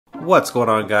What's going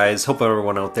on, guys? Hope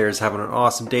everyone out there is having an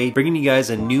awesome day. Bringing you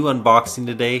guys a new unboxing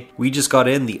today. We just got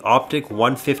in the Optic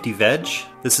 150 Veg.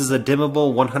 This is a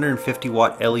dimmable 150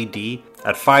 watt LED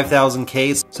at 5000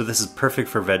 K, so this is perfect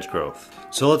for veg growth.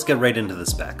 So let's get right into the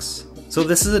specs. So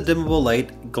this is a dimmable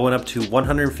light going up to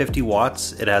 150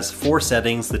 watts. It has 4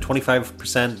 settings, the 25%,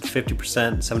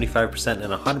 50%, 75%,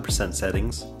 and 100%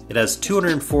 settings. It has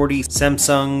 240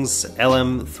 Samsung's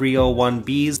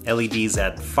LM301Bs LEDs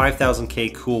at 5000 K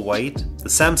cool white. The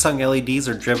Samsung LEDs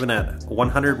are driven at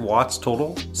 100 watts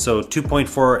total, so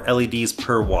 2.4 LEDs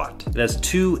per watt. It has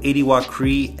two 80 watt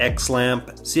Cree X-Lamp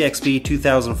CXB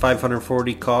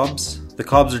 2540 cobs. The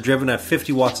cobs are driven at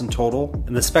 50 watts in total,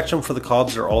 and the spectrum for the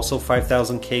cobs are also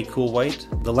 5000 K cool white.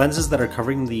 The lenses that are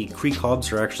covering the Cree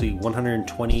cobs are actually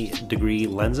 120 degree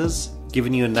lenses,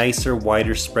 giving you a nicer,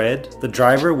 wider spread. The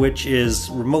driver, which is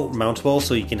remote mountable,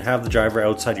 so you can have the driver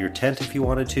outside your tent if you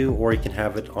wanted to, or you can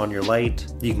have it on your light.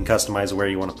 You can customize where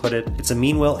you want to put it. It's a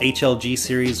Meanwell HLG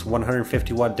series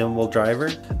 150 watt dimmable driver.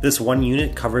 This one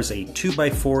unit covers a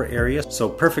 2x4 area, so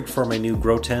perfect for my new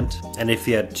grow tent. And if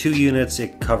you had 2 units,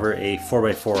 it cover a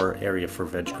 4x4 area for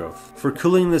veg growth. For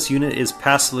cooling, this unit is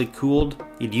passively cooled.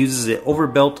 It uses an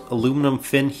overbuilt aluminum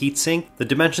fin heatsink. The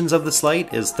dimensions of this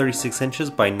light is 36 inches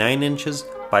by 9 inches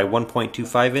by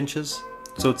 1.25 inches.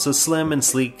 So it's a slim and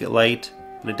sleek light,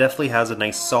 and it definitely has a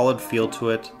nice solid feel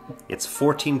to it. It's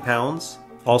 14 pounds.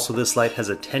 Also, this light has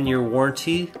a 10-year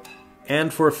warranty.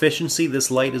 And for efficiency,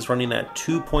 this light is running at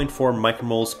 2.4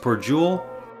 micromoles per joule.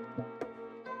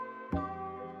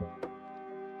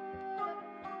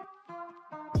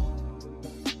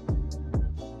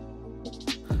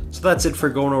 So that's it for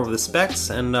going over the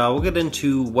specs, and we'll get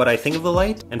into what I think of the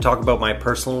light and talk about my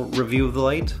personal review of the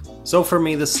light. So for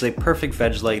me, this is a perfect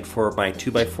veg light for my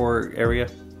 2x4 area.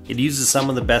 It uses some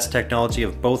of the best technology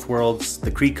of both worlds, the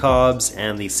Cree cobs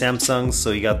and the Samsungs. So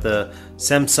you got the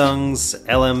Samsung's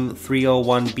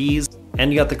LM301Bs,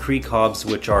 and you got the Cree cobs,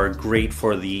 which are great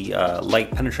for the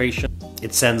light penetration.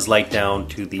 It sends light down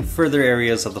to the further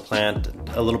areas of the plant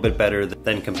a little bit better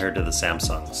than compared to the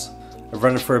Samsungs. I've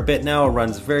run it for a bit now. It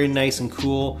runs very nice and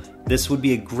cool. This would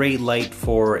be a great light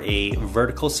for a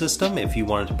vertical system if you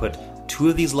wanted to put 2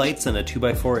 of these lights in a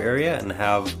 2x4 area and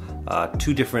have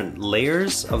 2 different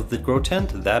layers of the grow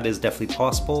tent. That is definitely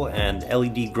possible, and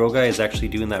LED Grow Guy is actually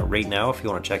doing that right now if you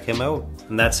want to check him out.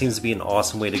 And that seems to be an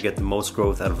awesome way to get the most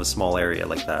growth out of a small area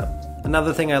like that.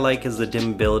 Another thing I like is the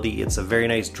dimmability. It's a very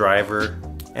nice driver.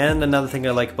 And another thing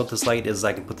I like about this light is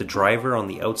I can put the driver on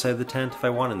the outside of the tent if I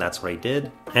want, and that's what I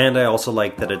did. And I also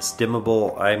like that it's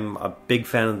dimmable. I'm a big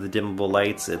fan of the dimmable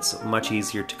lights. It's much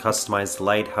easier to customize the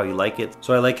light how you like it.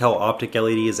 So I like how Optic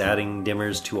LED is adding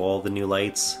dimmers to all the new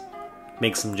lights.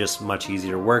 Makes them just much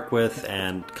easier to work with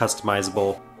and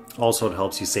customizable. Also, it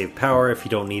helps you save power. If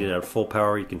you don't need it at full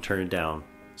power, you can turn it down.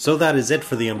 So that is it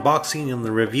for the unboxing and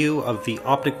the review of the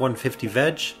Optic 150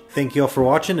 Veg. Thank you all for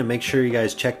watching, and make sure you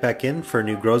guys check back in for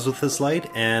new grows with this light.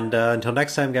 And until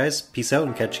next time, guys, peace out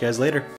and catch you guys later.